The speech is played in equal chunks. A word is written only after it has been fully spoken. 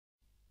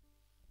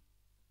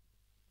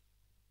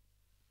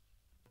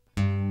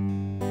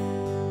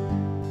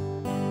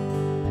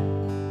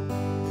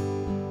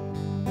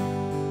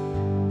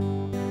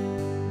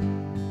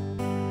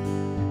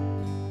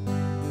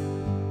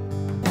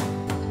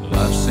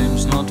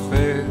life's not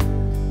fair.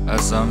 I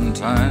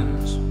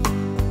sometimes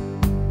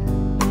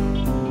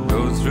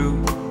go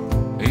through,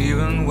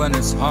 even when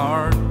it's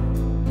hard.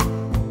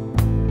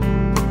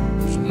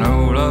 There's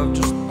no love,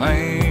 just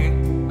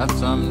pain. At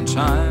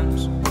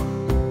sometimes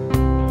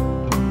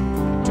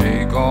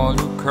take all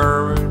your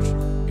courage,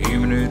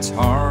 even if it's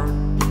hard.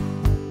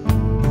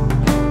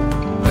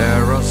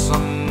 There are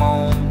some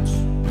moments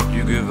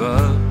you give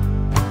up.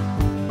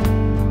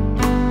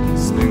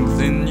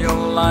 Things in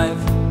your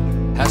life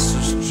has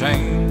to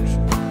change.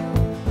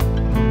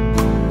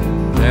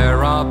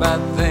 There are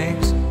bad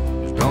things,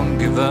 just don't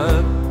give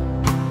up.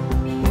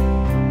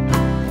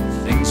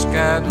 Things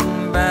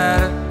getting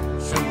better,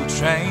 soon will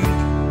change.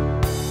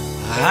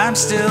 I'm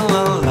still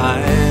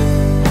alive,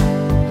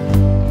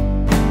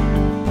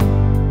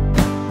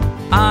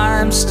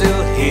 I'm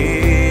still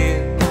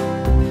here.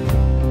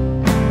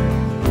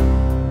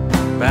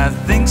 Bad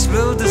things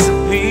will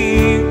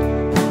disappear.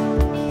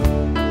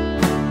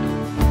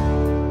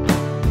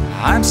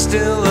 I'm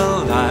still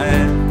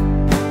alive,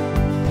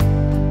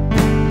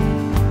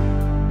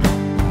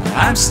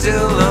 I'm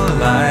still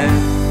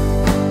alive,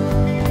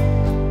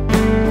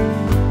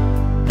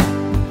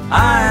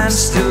 I'm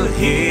still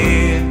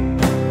here.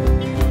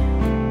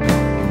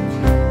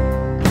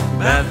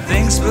 Bad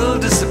things will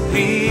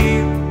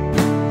disappear.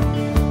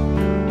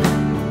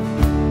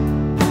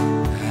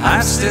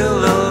 I'm still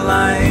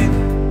alive.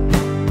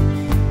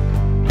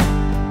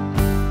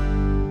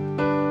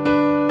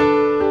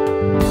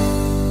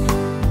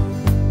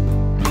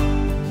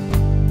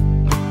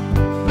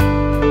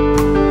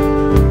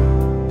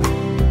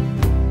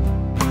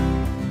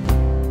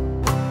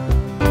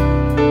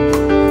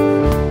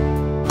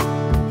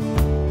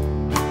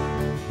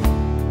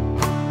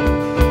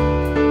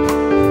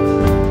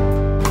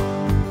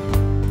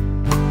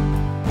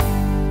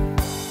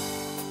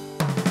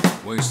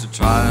 Wasted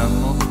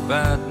time of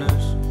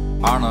badness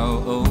are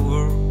now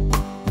over.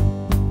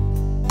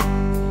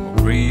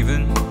 We're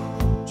grieving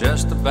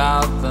just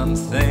about them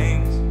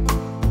things.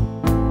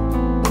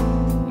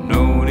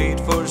 No need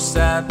for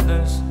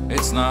sadness,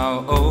 it's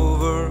now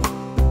over.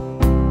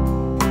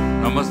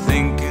 No more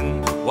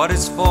thinking what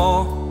it's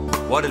for,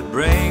 what it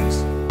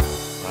brings.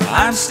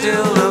 I'm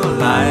still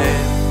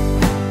alive,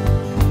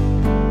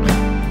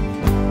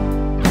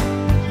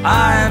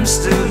 I'm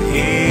still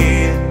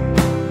here.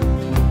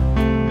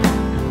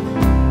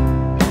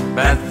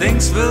 Bad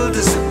things will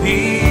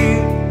disappear.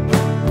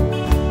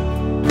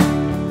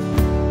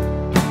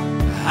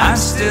 I'm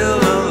still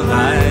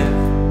alive,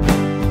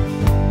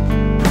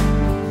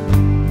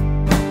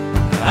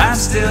 I'm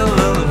still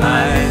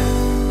alive,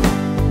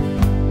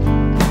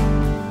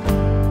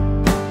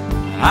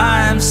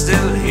 I'm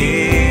still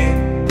here.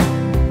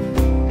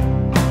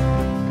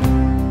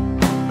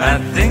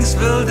 Bad things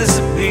will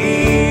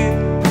disappear.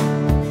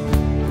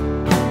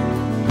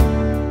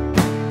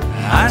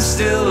 I'm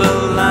still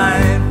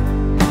alive.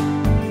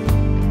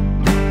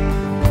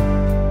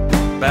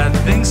 Bad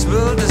things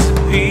will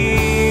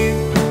disappear.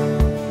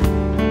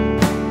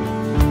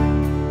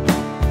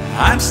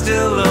 I'm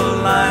still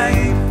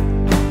alive.